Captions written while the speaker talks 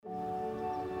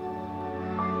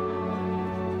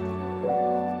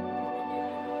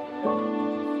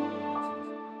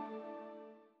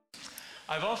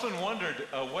I've often wondered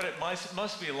what it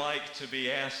must be like to be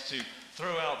asked to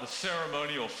throw out the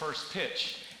ceremonial first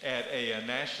pitch at a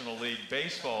National League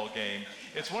baseball game.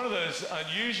 It's one of those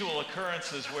unusual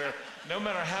occurrences where no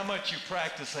matter how much you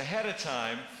practice ahead of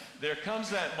time, there comes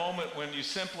that moment when you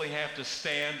simply have to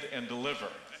stand and deliver.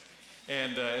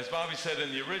 And as Bobby said,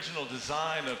 in the original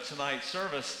design of tonight's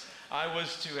service, I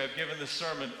was to have given the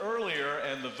sermon earlier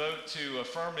and the vote to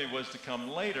affirm me was to come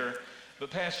later. But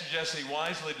Pastor Jesse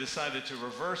wisely decided to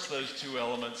reverse those two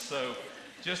elements, so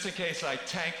just in case I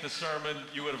tanked the sermon,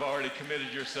 you would have already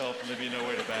committed yourself and there'd be no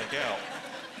way to back out.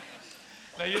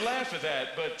 Now you laugh at that,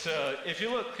 but if you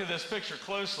look at this picture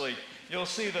closely, you'll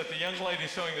see that the young lady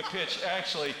throwing the pitch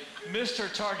actually missed her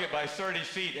target by 30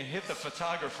 feet and hit the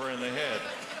photographer in the head.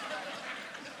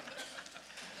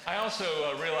 I also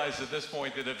realized at this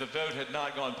point that if the vote had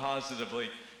not gone positively,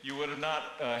 you would have not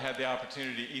had the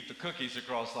opportunity to eat the cookies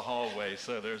across the hallway,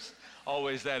 so there's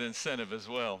always that incentive as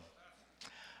well.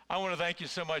 I want to thank you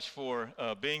so much for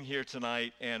being here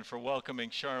tonight and for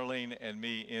welcoming Charlene and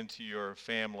me into your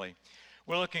family.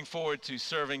 We're looking forward to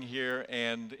serving here,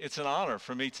 and it's an honor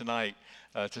for me tonight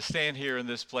to stand here in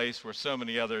this place where so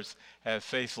many others have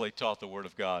faithfully taught the Word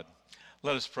of God.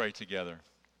 Let us pray together.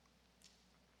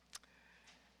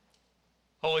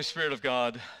 Holy Spirit of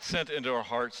God, sent into our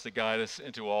hearts to guide us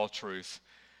into all truth,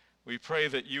 we pray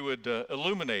that you would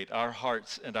illuminate our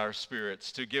hearts and our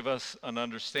spirits to give us an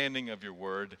understanding of your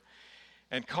word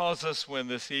and cause us, when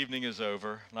this evening is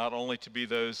over, not only to be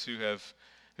those who have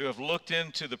looked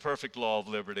into the perfect law of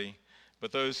liberty,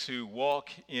 but those who walk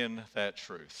in that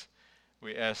truth.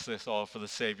 We ask this all for the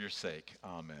Savior's sake.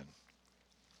 Amen.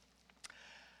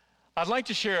 I'd like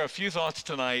to share a few thoughts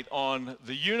tonight on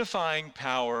the unifying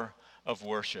power of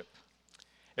worship.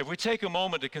 If we take a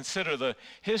moment to consider the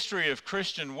history of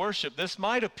Christian worship, this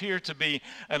might appear to be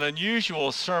an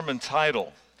unusual sermon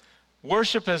title.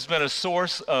 Worship has been a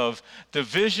source of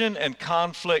division and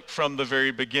conflict from the very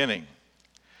beginning.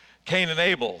 Cain and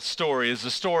Abel's story is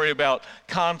a story about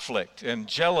conflict and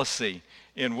jealousy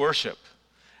in worship.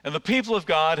 And the people of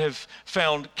God have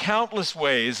found countless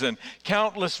ways and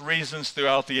countless reasons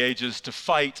throughout the ages to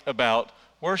fight about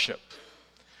worship.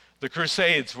 The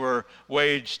Crusades were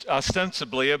waged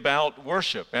ostensibly about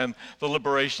worship and the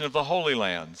liberation of the Holy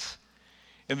Lands.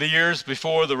 In the years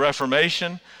before the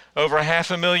Reformation, over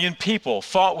 500,000 people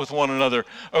fought with one another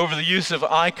over the use of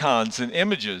icons and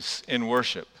images in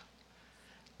worship.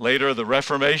 Later, the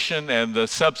Reformation and the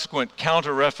subsequent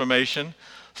Counter-Reformation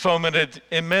fomented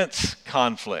immense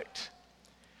conflict.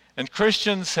 And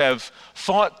Christians have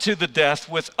fought to the death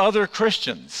with other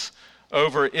Christians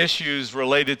over issues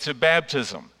related to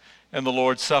baptism and the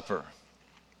Lord's Supper.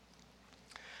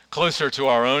 Closer to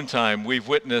our own time, we've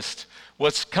witnessed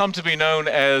what's come to be known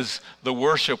as the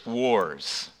worship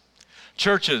wars.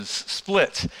 Churches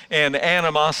split and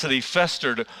animosity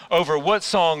festered over what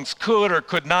songs could or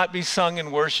could not be sung in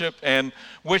worship and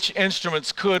which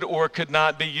instruments could or could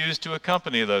not be used to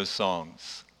accompany those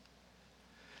songs.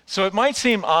 So it might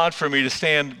seem odd for me to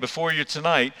stand before you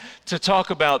tonight to talk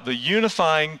about the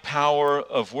unifying power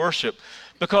of worship,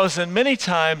 because in many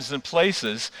times and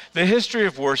places, the history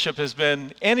of worship has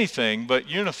been anything but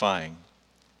unifying.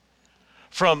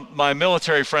 From my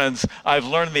military friends, I've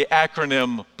learned the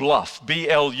acronym BLUF,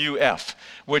 B-L-U-F,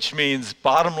 which means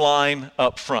bottom line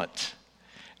up front.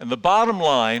 And the bottom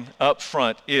line up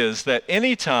front is that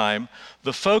any time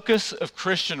the focus of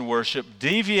Christian worship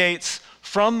deviates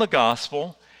from the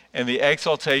gospel and the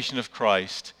exaltation of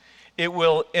Christ, it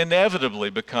will inevitably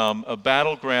become a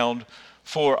battleground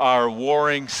for our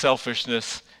warring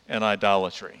selfishness and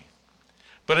idolatry.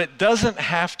 But it doesn't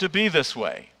have to be this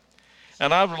way.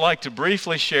 And I would like to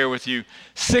briefly share with you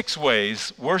 6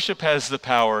 ways worship has the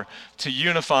power to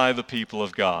unify the people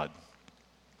of God.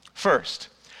 First,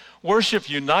 worship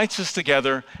unites us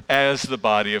together as the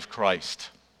body of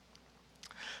Christ.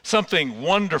 Something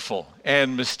wonderful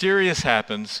and mysterious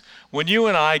happens when you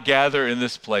and I gather in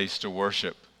this place to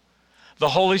worship. The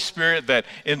Holy Spirit that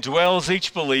indwells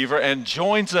each believer and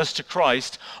joins us to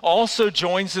Christ also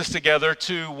joins us together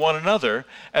to one another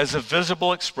as a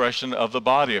visible expression of the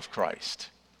body of Christ.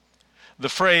 The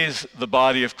phrase, the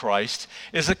body of Christ,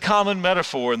 is a common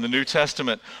metaphor in the New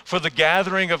Testament for the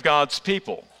gathering of God's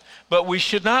people, but we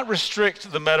should not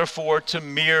restrict the metaphor to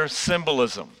mere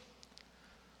symbolism.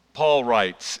 Paul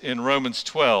writes in Romans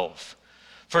 12,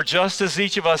 "For just as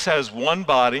each of us has one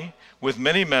body with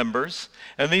many members,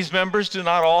 and these members do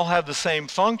not all have the same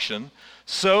function,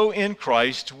 so in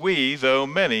Christ we, though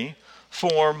many,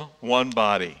 form one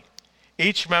body.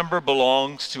 Each member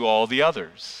belongs to all the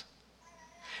others."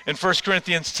 In 1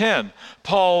 Corinthians 10,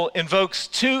 Paul invokes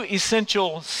two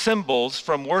essential symbols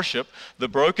from worship, the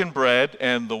broken bread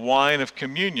and the wine of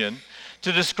communion,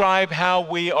 to describe how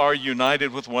we are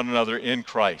united with one another in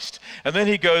Christ. And then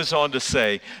he goes on to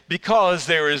say, because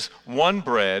there is one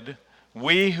bread,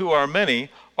 we who are many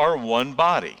are one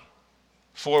body,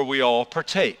 for we all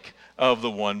partake of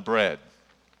the one bread.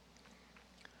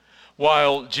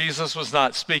 While Jesus was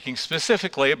not speaking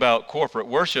specifically about corporate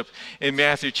worship in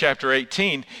Matthew chapter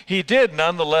 18, he did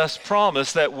nonetheless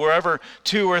promise that wherever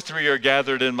 2 or 3 are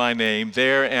gathered in my name,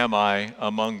 there am I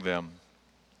among them.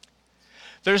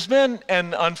 There's been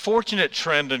an unfortunate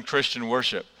trend in Christian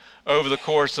worship over the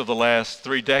course of the last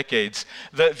 3 decades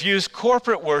that views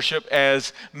corporate worship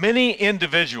as many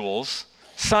individuals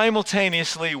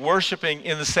simultaneously worshiping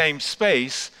in the same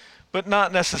space, but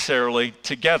not necessarily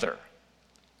together.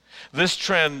 This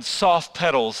trend soft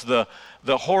pedals the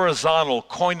horizontal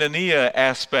koinonia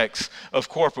aspects of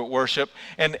corporate worship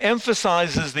and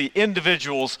emphasizes the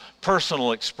individual's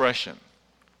personal expression.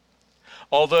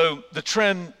 Although the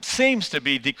trend seems to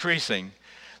be decreasing,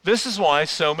 this is why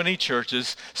so many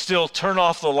churches still turn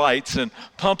off the lights and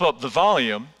pump up the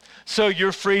volume so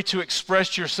you're free to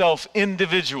express yourself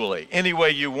individually any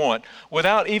way you want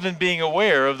without even being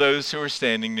aware of those who are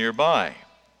standing nearby.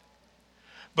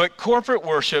 But corporate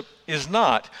worship is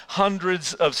not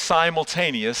hundreds of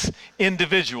simultaneous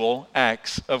individual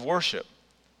acts of worship.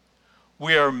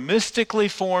 We are mystically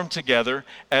formed together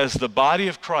as the body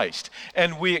of Christ,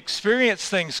 and we experience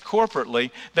things corporately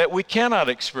that we cannot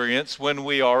experience when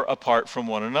we are apart from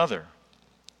one another.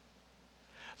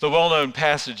 The well-known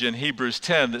passage in Hebrews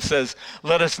 10 that says,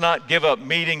 "Let us not give up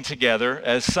meeting together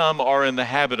as some are in the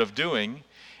habit of doing,"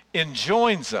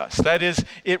 enjoins us. That is,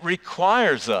 it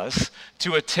requires us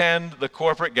to attend the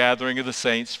corporate gathering of the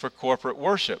saints for corporate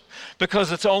worship,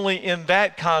 because it's only in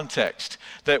that context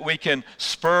that we can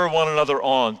spur one another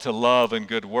on to love and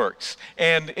good works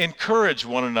and encourage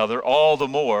one another all the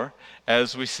more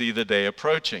as we see the day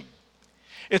approaching.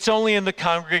 It's only in the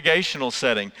congregational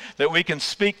setting that we can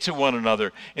speak to one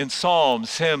another in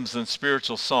psalms, hymns, and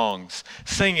spiritual songs,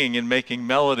 singing and making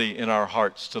melody in our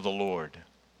hearts to the Lord.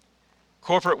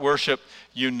 Corporate worship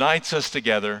unites us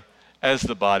together as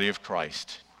the body of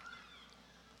Christ.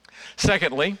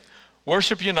 Secondly,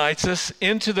 worship unites us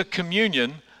into the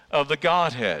communion of the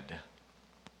Godhead.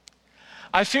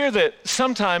 I fear that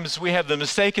sometimes we have the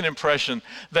mistaken impression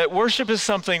that worship is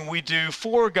something we do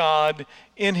for God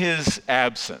in His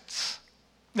absence.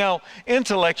 Now,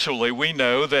 intellectually, we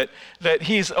know that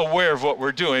He's aware of what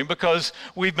we're doing because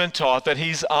we've been taught that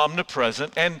He's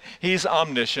omnipresent and He's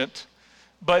omniscient,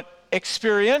 but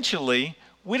experientially,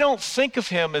 we don't think of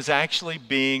Him as actually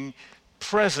being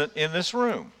present in this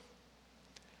room.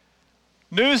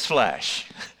 Newsflash,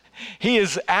 He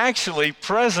is actually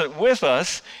present with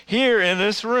us here in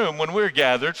this room when we're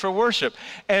gathered for worship.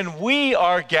 And we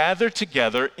are gathered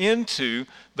together into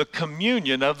the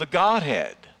communion of the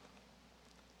Godhead.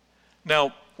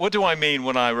 Now, what do I mean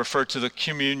when I refer to the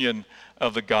communion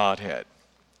of the Godhead?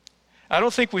 I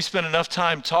don't think we spend enough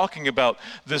time talking about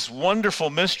this wonderful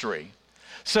mystery.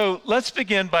 So let's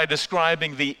begin by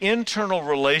describing the internal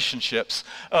relationships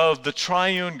of the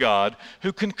triune God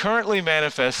who concurrently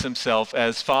manifests Himself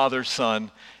as Father,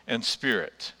 Son, and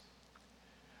Spirit.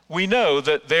 We know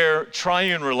that their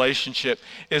triune relationship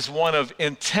is one of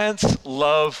intense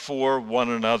love for one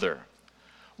another.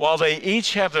 While they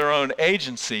each have their own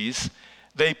agencies,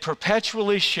 they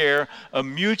perpetually share a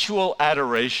mutual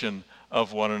adoration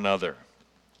of one another.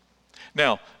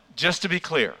 Now, just to be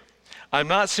clear, I'm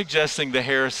not suggesting the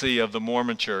heresy of the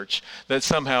Mormon Church that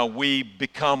somehow we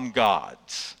become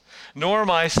gods, nor am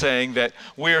I saying that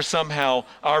we are somehow,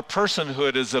 our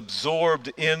personhood is absorbed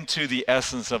into the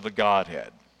essence of the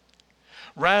Godhead.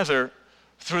 Rather,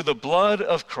 through the blood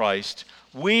of Christ,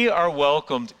 we are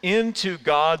welcomed into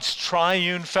God's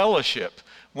triune fellowship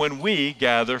when we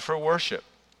gather for worship.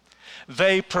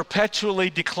 They perpetually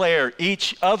declare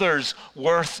each other's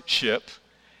worthship,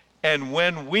 and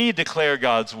when we declare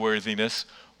God's worthiness,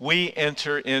 we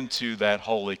enter into that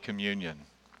holy communion.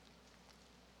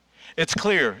 It's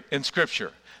clear in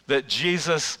Scripture that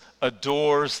Jesus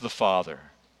adores the Father.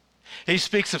 He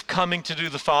speaks of coming to do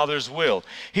the Father's will.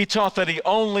 He taught that He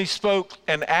only spoke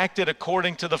and acted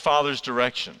according to the Father's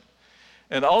direction.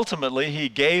 And ultimately, He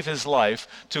gave His life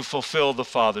to fulfill the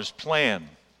Father's plan.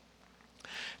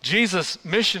 Jesus'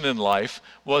 mission in life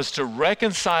was to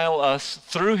reconcile us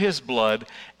through His blood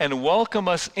and welcome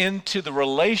us into the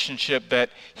relationship that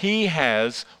He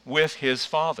has with His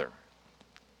Father.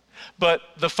 But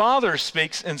the Father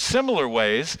speaks in similar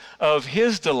ways of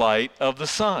His delight of the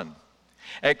Son.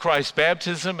 At Christ's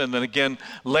baptism, and then again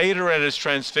later at his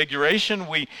transfiguration,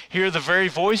 we hear the very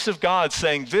voice of God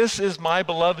saying, "This is my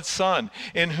beloved Son,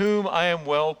 in whom I am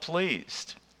well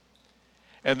pleased."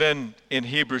 And then in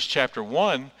Hebrews chapter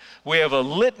 1, we have a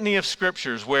litany of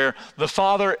scriptures where the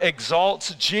Father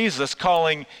exalts Jesus,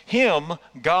 calling him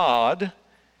God,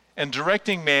 and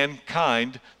directing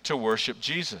mankind to worship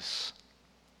Jesus.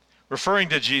 Referring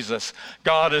to Jesus,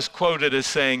 God is quoted as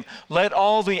saying, "Let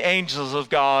all the angels of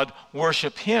God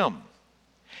worship him.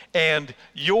 And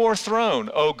your throne,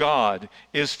 O God,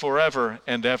 is forever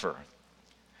and ever."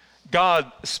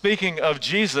 God, speaking of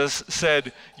Jesus,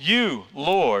 said, "You,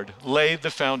 Lord, laid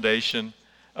the foundation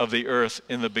of the earth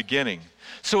in the beginning."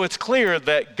 So it's clear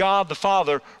that God the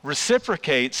Father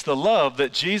reciprocates the love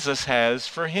that Jesus has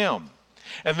for him.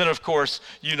 And then, of course,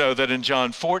 you know that in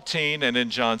John 14 and in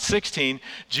John 16,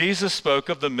 Jesus spoke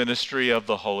of the ministry of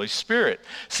the Holy Spirit,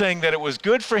 saying that it was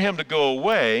good for him to go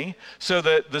away so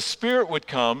that the Spirit would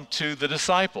come to the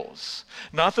disciples.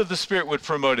 Not that the Spirit would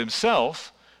promote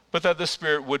himself, but that the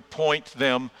Spirit would point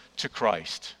them to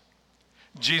Christ.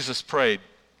 Jesus prayed,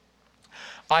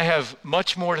 "I have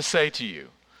much more to say to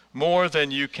you, more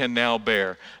than you can now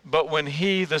bear. But when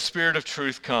he, the Spirit of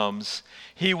truth, comes,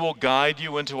 he will guide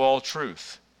you into all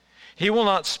truth. He will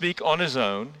not speak on his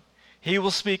own. He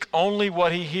will speak only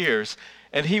what he hears,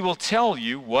 and he will tell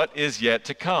you what is yet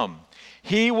to come.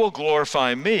 He will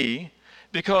glorify me,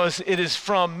 because it is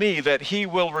from me that he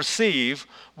will receive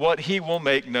what he will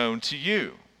make known to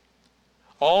you.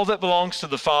 All that belongs to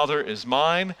the Father is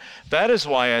mine. That is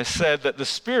why I said that the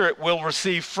Spirit will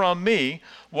receive from me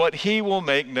what he will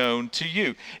make known to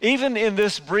you." Even in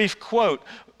this brief quote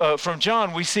from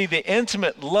John, we see the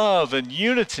intimate love and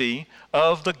unity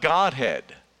of the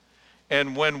Godhead.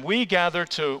 And when we gather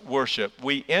to worship,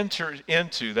 we enter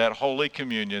into that holy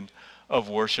communion of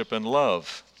worship and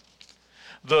love.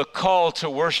 The call to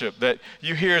worship that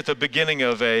you hear at the beginning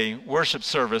of a worship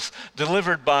service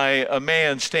delivered by a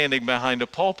man standing behind a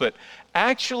pulpit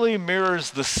actually mirrors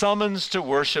the summons to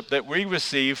worship that we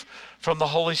receive from the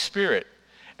Holy Spirit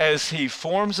as he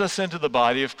forms us into the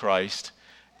body of Christ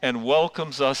and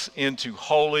welcomes us into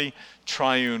holy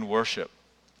triune worship.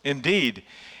 Indeed,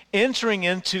 entering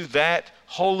into that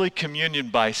holy communion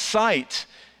by sight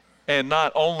and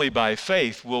not only by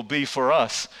faith will be for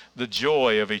us the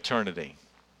joy of eternity.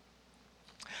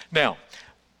 Now,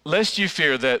 lest you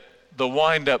fear that the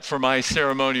wind-up for my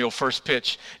ceremonial first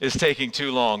pitch is taking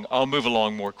too long, I'll move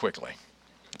along more quickly.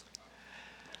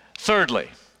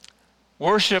 Thirdly,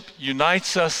 worship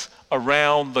unites us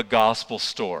around the gospel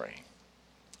story.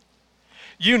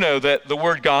 You know that the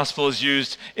word gospel is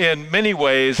used in many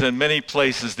ways and many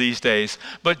places these days,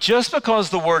 but just because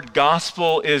the word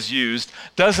gospel is used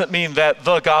doesn't mean that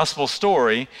the gospel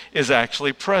story is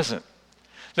actually present.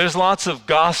 There's lots of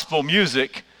gospel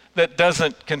music that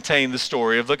doesn't contain the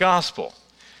story of the gospel.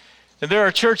 And there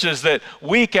are churches that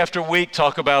week after week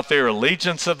talk about their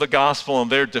allegiance of the gospel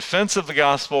and their defense of the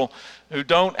gospel who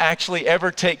don't actually ever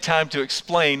take time to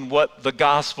explain what the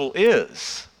gospel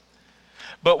is.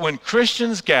 But when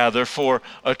Christians gather for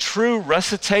a true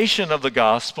recitation of the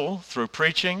gospel through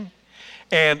preaching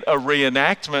and a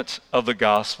reenactment of the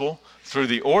gospel through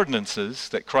the ordinances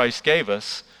that Christ gave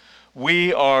us,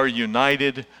 we are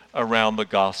united around the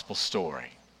gospel story.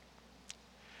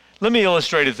 Let me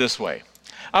illustrate it this way.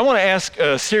 I want to ask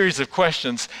a series of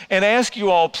questions and ask you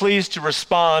all please to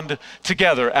respond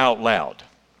together out loud.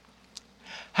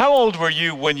 How old were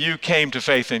you when you came to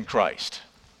faith in Christ?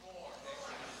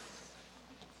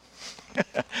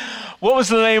 What was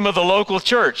the name of the local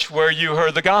church where you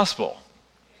heard the gospel?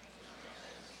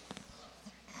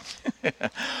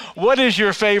 What is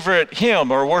your favorite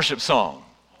hymn or worship song?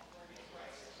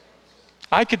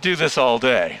 I could do this all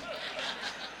day.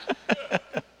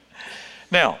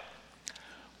 Now,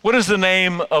 what is the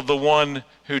name of the one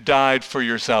who died for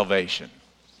your salvation?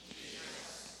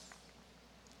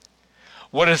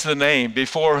 What is the name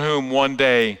before whom one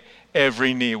day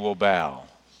every knee will bow?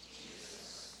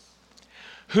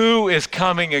 Who is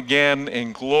coming again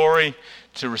in glory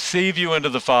to receive you into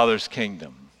the Father's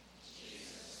kingdom?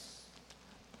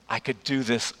 I could do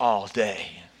this all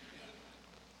day.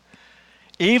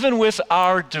 Even with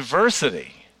our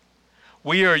diversity,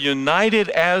 we are united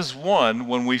as one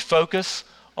when we focus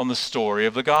on the story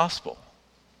of the gospel.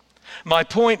 My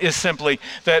point is simply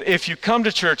that if you come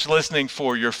to church listening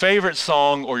for your favorite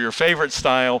song or your favorite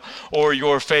style or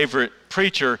your favorite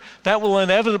preacher, that will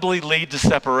inevitably lead to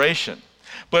separation.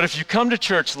 But if you come to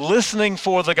church listening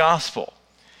for the gospel,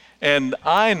 and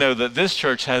I know that this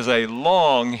church has a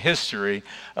long history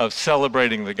of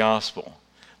celebrating the gospel,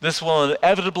 this will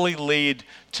inevitably lead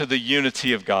to the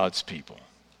unity of God's people.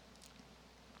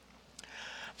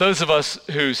 Those of us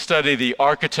who study the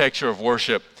architecture of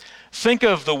worship think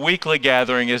of the weekly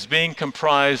gathering as being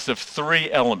comprised of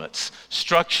three elements: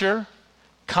 structure,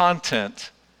 content,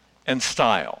 and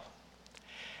style.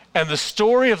 And the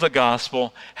story of the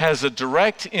gospel has a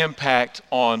direct impact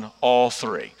on all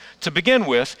three. To begin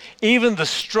with, even the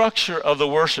structure of the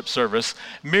worship service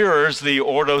mirrors the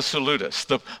Ordo Salutis,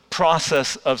 the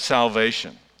process of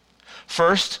salvation.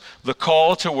 First, the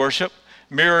call to worship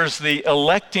mirrors the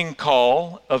electing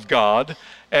call of God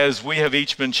as we have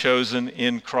each been chosen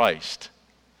in Christ.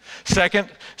 Second,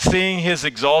 seeing his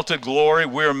exalted glory,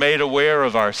 we're made aware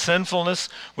of our sinfulness.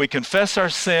 We confess our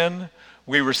sin,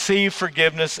 we receive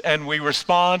forgiveness, and we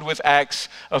respond with acts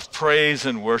of praise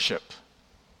and worship.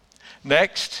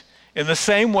 Next, in the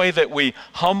same way that we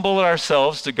humble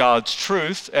ourselves to God's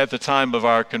truth at the time of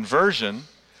our conversion,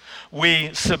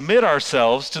 we submit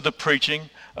ourselves to the preaching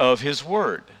of his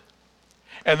word.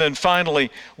 And then finally,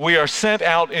 we are sent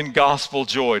out in gospel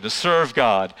joy to serve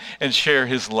God and share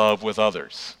his love with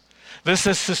others. This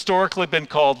has historically been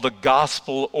called the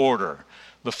gospel order,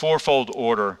 the fourfold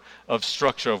order of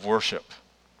structure of worship.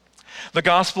 The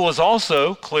gospel is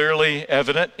also clearly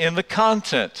evident in the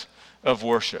content of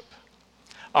worship.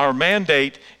 Our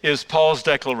mandate is Paul's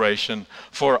declaration,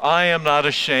 "For I am not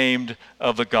ashamed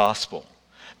of the gospel,"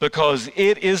 because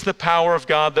it is the power of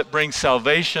God that brings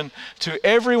salvation to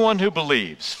everyone who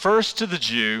believes, first to the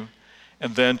Jew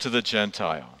and then to the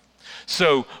Gentile.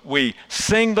 So we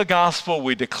sing the gospel,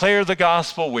 we declare the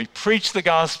gospel, we preach the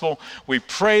gospel, we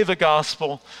pray the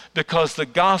gospel, because the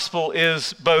gospel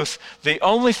is both the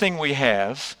only thing we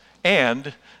have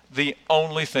and the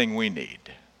only thing we need.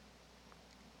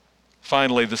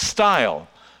 Finally, the style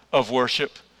of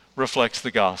worship reflects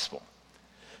the gospel.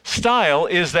 Style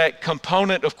is that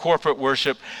component of corporate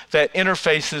worship that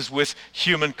interfaces with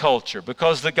human culture,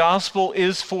 because the gospel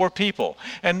is for people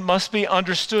and must be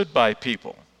understood by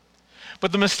people.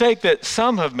 But the mistake that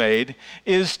some have made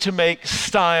is to make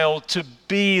style to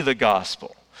be the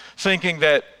gospel, thinking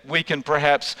that we can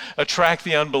perhaps attract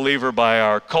the unbeliever by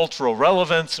our cultural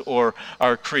relevance or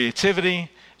our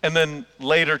creativity, and then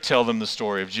later tell them the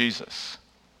story of Jesus.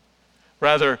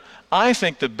 Rather, I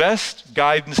think the best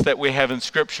guidance that we have in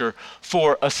Scripture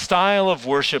for a style of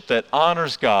worship that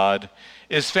honors God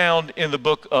is found in the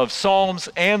book of Psalms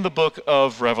and the book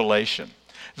of Revelation.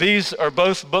 These are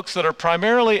both books that are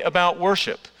primarily about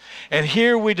worship. And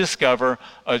here we discover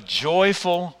a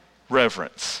joyful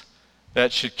reverence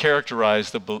that should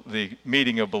characterize the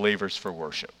meeting of believers for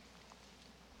worship.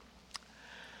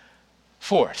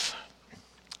 Fourth,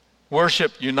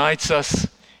 worship unites us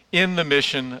in the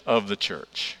mission of the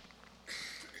church.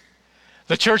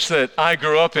 The church that I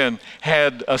grew up in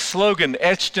had a slogan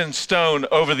etched in stone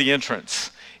over the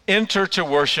entrance: "Enter to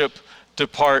worship,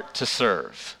 depart to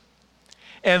serve."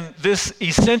 And this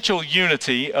essential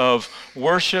unity of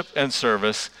worship and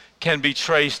service can be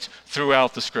traced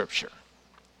throughout the Scripture.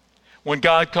 When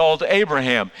God called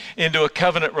Abraham into a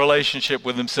covenant relationship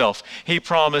with himself, he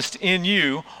promised, "In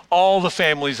you, all the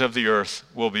families of the earth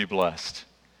will be blessed."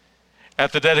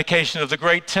 At the dedication of the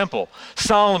great temple,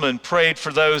 Solomon prayed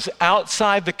for those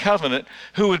outside the covenant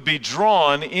who would be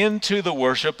drawn into the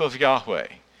worship of Yahweh.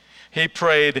 He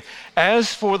prayed,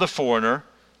 "As for the foreigner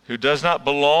who does not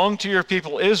belong to your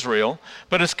people Israel,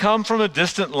 but has come from a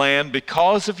distant land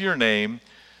because of your name,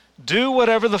 do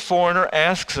whatever the foreigner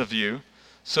asks of you,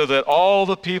 so that all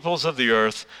the peoples of the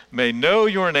earth may know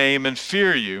your name and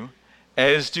fear you,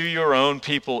 as do your own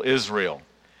people Israel,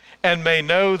 and may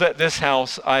know that this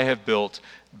house I have built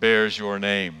bears your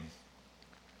name."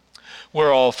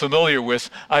 We're all familiar with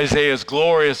Isaiah's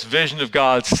glorious vision of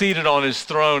God seated on his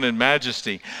throne in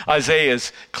majesty. Isaiah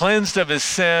is cleansed of his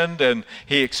sin, and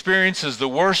he experiences the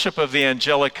worship of the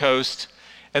angelic host,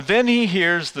 and then he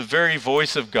hears the very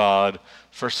voice of God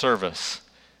for service.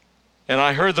 "And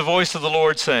I heard the voice of the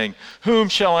Lord saying, 'Whom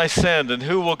shall I send, and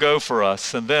who will go for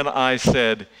us?' And then I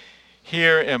said,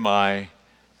 'Here am I,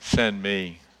 send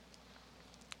me.'"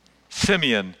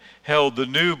 Simeon held the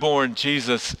newborn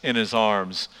Jesus in his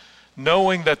arms,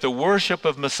 knowing that the worship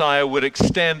of Messiah would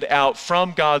extend out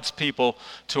from God's people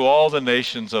to all the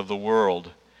nations of the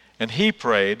world. And he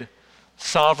prayed,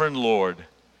 "Sovereign Lord,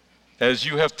 as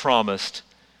you have promised,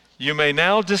 you may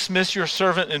now dismiss your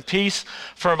servant in peace,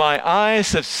 for my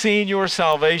eyes have seen your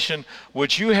salvation,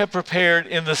 which you have prepared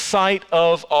in the sight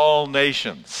of all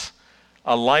nations,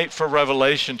 a light for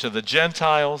revelation to the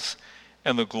Gentiles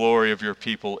and the glory of your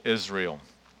people Israel."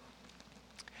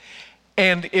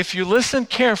 And if you listen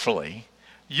carefully,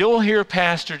 you'll hear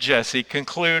Pastor Jesse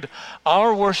conclude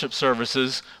our worship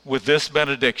services with this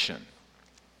benediction: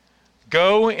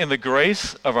 "Go in the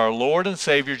grace of our Lord and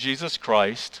Savior Jesus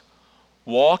Christ,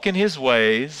 walk in his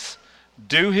ways,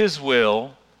 do his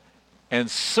will, and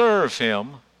serve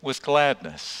him with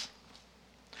gladness.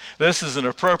 This is an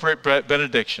appropriate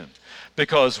benediction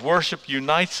because worship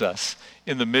unites us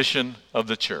in the mission of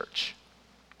the church.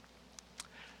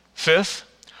 Fifth,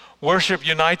 worship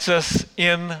unites us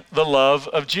in the love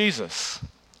of Jesus.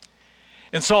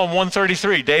 In Psalm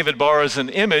 133, David borrows an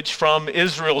image from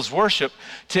Israel's worship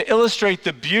to illustrate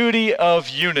the beauty of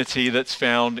unity that's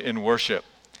found in worship.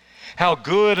 How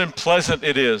good and pleasant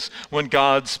it is when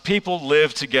God's people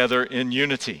live together in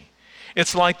unity.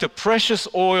 It's like the precious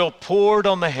oil poured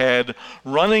on the head,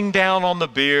 running down on the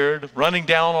beard, running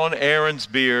down on Aaron's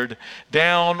beard,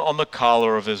 down on the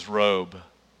collar of his robe.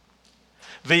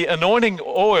 The anointing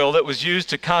oil that was used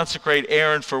to consecrate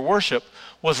Aaron for worship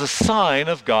was a sign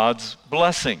of God's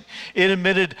blessing. It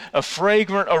emitted a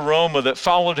fragrant aroma that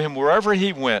followed him wherever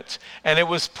he went, and it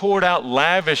was poured out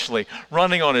lavishly,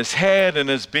 running on his head and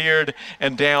his beard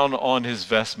and down on his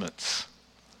vestments.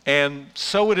 And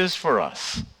so it is for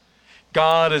us.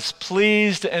 God is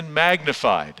pleased and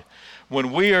magnified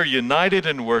when we are united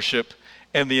in worship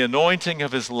and the anointing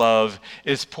of his love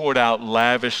is poured out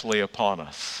lavishly upon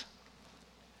us.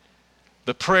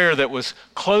 The prayer that was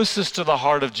closest to the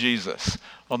heart of Jesus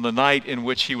on the night in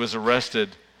which he was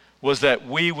arrested was that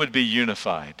we would be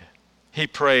unified. He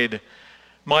prayed,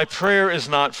 "My prayer is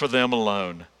not for them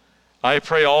alone. I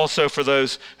pray also for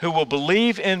those who will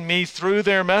believe in me through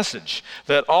their message,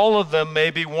 that all of them may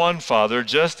be one, Father,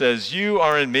 just as you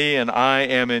are in me and I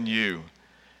am in you.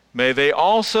 May they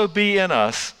also be in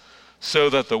us, so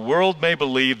that the world may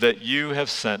believe that you have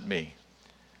sent me.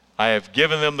 I have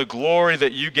given them the glory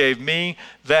that you gave me,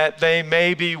 that they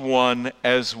may be one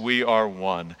as we are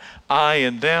one. I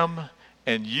in them,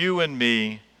 and you in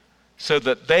me, so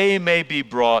that they may be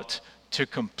brought to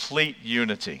complete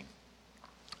unity."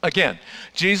 Again,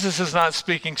 Jesus is not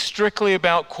speaking strictly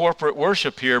about corporate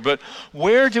worship here, but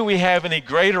where do we have any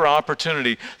greater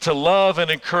opportunity to love and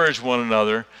encourage one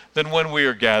another than when we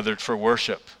are gathered for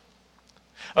worship?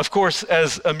 Of course,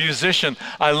 as a musician,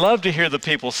 I love to hear the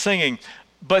people singing,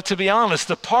 but to be honest,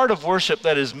 the part of worship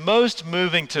that is most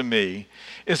moving to me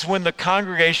is when the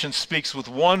congregation speaks with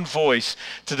one voice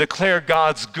to declare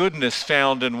God's goodness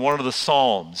found in one of the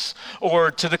Psalms, or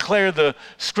to declare the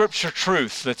scripture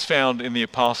truth that's found in the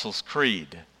Apostles'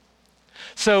 Creed.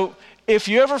 So if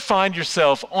you ever find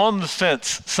yourself on the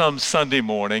fence some Sunday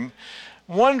morning,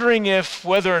 wondering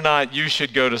whether or not you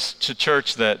should go to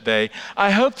church that day,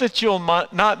 I hope that you'll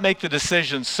not make the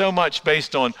decision so much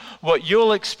based on what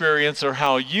you'll experience or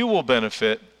how you will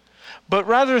benefit, but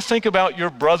rather think about your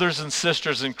brothers and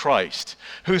sisters in Christ,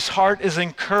 whose heart is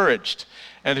encouraged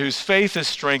and whose faith is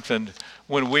strengthened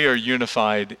when we are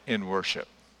unified in worship.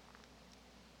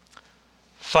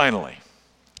 Finally,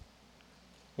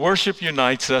 worship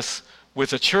unites us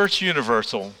with a church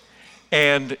universal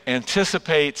and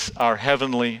anticipates our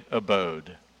heavenly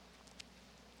abode.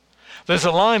 There's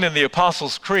a line in the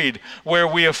Apostles' Creed where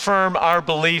we affirm our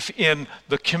belief in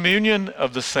the communion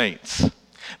of the saints.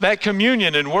 That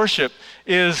communion in worship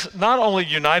is not only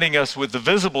uniting us with the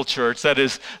visible church, that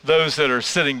is, those that are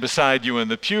sitting beside you in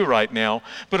the pew right now,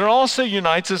 but it also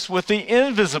unites us with the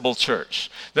invisible church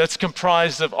that's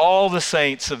comprised of all the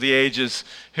saints of the ages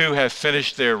who have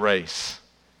finished their race.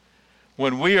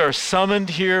 When we are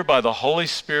summoned here by the Holy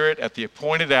Spirit at the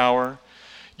appointed hour,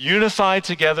 unified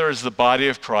together as the body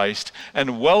of Christ,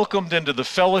 and welcomed into the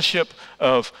fellowship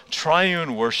of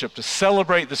triune worship to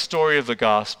celebrate the story of the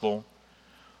gospel,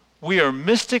 we are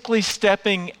mystically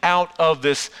stepping out of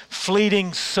this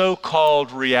fleeting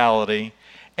so-called reality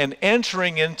and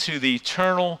entering into the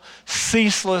eternal,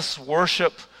 ceaseless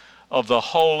worship of the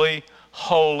holy,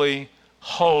 holy,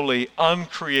 holy,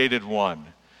 uncreated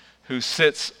one who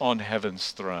sits on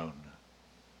heaven's throne.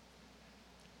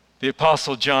 The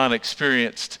Apostle John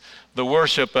experienced the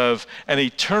worship of an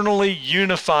eternally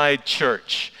unified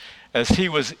church as he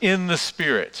was in the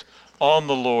Spirit on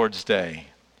the Lord's day.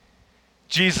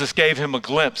 Jesus gave him a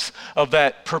glimpse of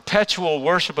that perpetual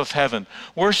worship of heaven,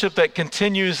 worship that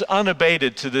continues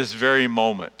unabated to this very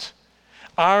moment.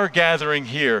 Our gathering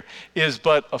here is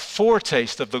but a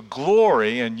foretaste of the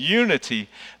glory and unity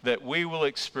that we will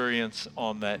experience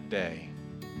on that day.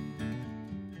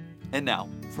 And now,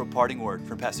 for a parting word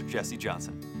from Pastor Jesse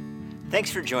Johnson. Thanks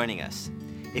for joining us.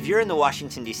 If you're in the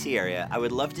Washington, D.C. area, I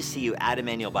would love to see you at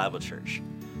Emmanuel Bible Church.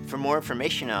 For more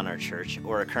information on our church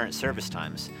or our current service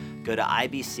times, go to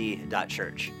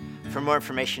ibc.church. For more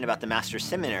information about the Master's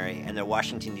Seminary and their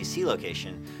Washington, D.C.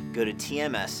 location, go to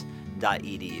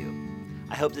tms.edu.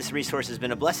 I hope this resource has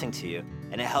been a blessing to you,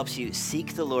 and it helps you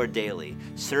seek the Lord daily,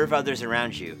 serve others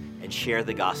around you, and share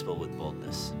the gospel with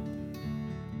boldness.